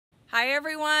Hi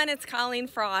everyone, it's Colleen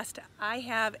Frost. I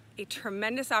have a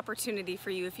tremendous opportunity for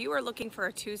you if you are looking for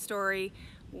a two-story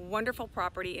wonderful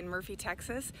property in Murphy,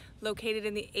 Texas, located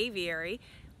in the aviary.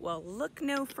 Well, look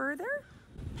no further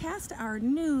past our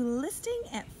new listing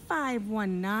at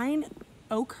 519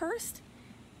 Oakhurst.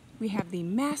 We have the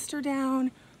master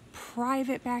down,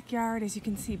 private backyard. As you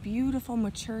can see, beautiful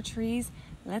mature trees.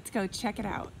 Let's go check it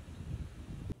out.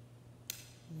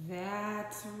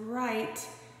 That's right.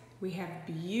 We have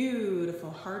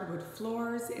beautiful hardwood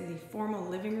floors in the formal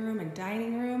living room and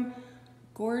dining room,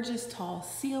 gorgeous tall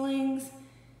ceilings.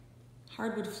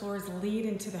 Hardwood floors lead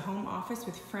into the home office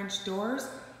with French doors.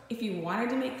 If you wanted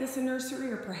to make this a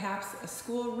nursery or perhaps a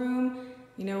school room,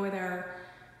 with our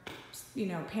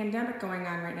pandemic going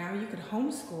on right now, you could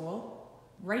homeschool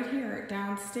right here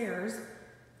downstairs.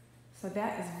 So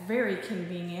that is very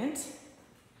convenient.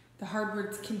 The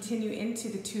hardwoods continue into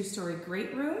the two-story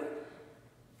great room.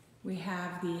 We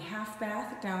have the half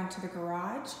bath down to the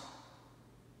garage.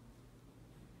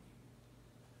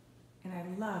 And I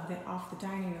love that off the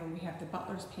dining room we have the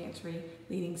butler's pantry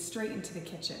leading straight into the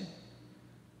kitchen.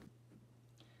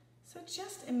 So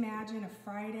just imagine a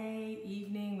Friday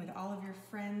evening with all of your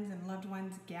friends and loved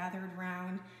ones gathered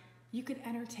around. You could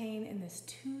entertain in this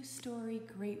two-story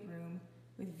great room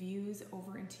with views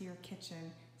over into your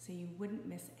kitchen so you wouldn't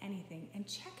miss anything. And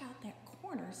check out that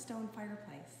corner stone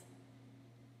fireplace.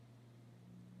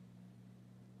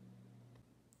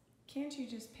 Can't you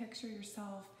just picture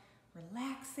yourself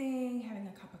relaxing, having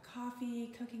a cup of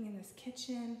coffee, cooking in this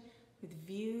kitchen with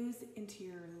views into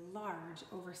your large,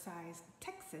 oversized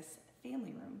Texas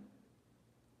family room?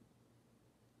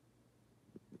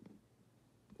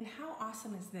 And how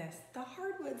awesome is this? The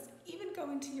hardwoods even go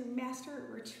into your master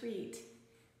retreat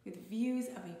with views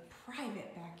of a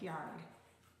private backyard.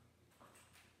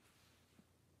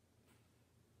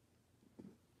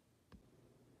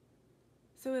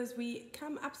 So as we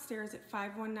come upstairs at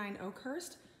 519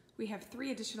 Oakhurst, we have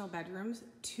 3 additional bedrooms,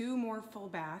 2 more full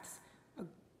baths, a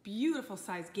beautiful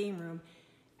sized game room,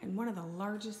 and one of the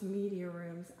largest media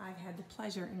rooms I've had the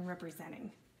pleasure in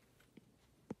representing.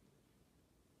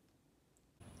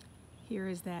 Here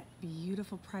is that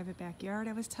beautiful private backyard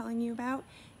I was telling you about.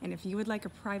 And if you would like a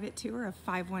private tour of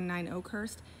 519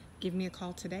 Oakhurst, give me a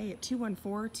call today at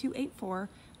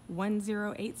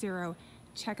 214-284-1080.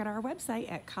 Check out our website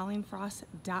at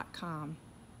colleenfrost.com.